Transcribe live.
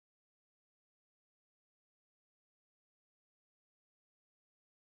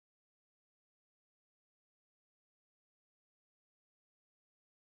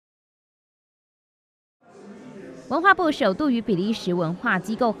文化部首度与比利时文化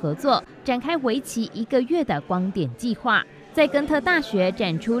机构合作，展开为期1个月的光点计划，在根特大学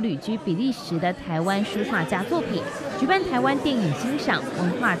展出旅居比利时的台湾书画家作品，举办台湾电影欣赏、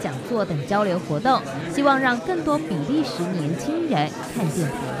文化讲座等交流活动，希望让更多比利时年轻人看见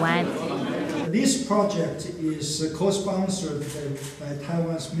台湾。This project is co-sponsored by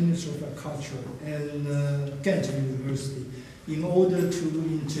Taiwan's Ministry of Culture and Ghent University in order to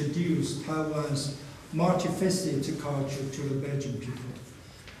introduce Taiwan's multifaceted culture to the Belgian people.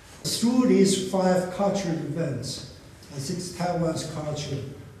 Through these 5 cultural events, I think Taiwan's culture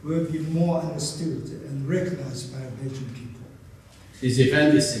will be more understood and recognized by Belgian people. This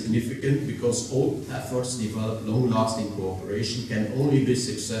event is significant because all efforts to develop long-lasting cooperation can only be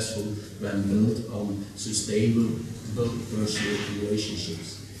successful when built on sustainable personal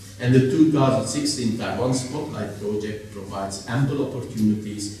relationships. And the 2016 Taiwan Spotlight project provides ample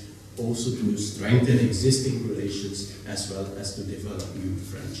opportunities also to strengthen existing relations as well as to develop new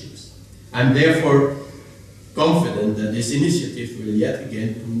friendships. I'm therefore confident that this initiative will yet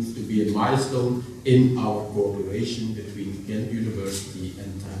again prove to be a milestone in our cooperation between Ghent University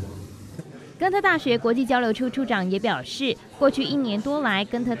and Taiwan. 根特大学国际交流处处长也表示，过去1年多来，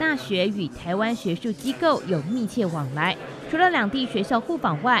根特大学与台湾学术机构有密切往来。除了两地学校互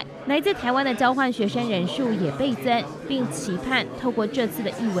访外，来自台湾的交换学生人数也倍增，并期盼透过这次的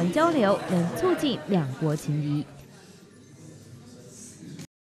艺文交流，能促进两国情谊。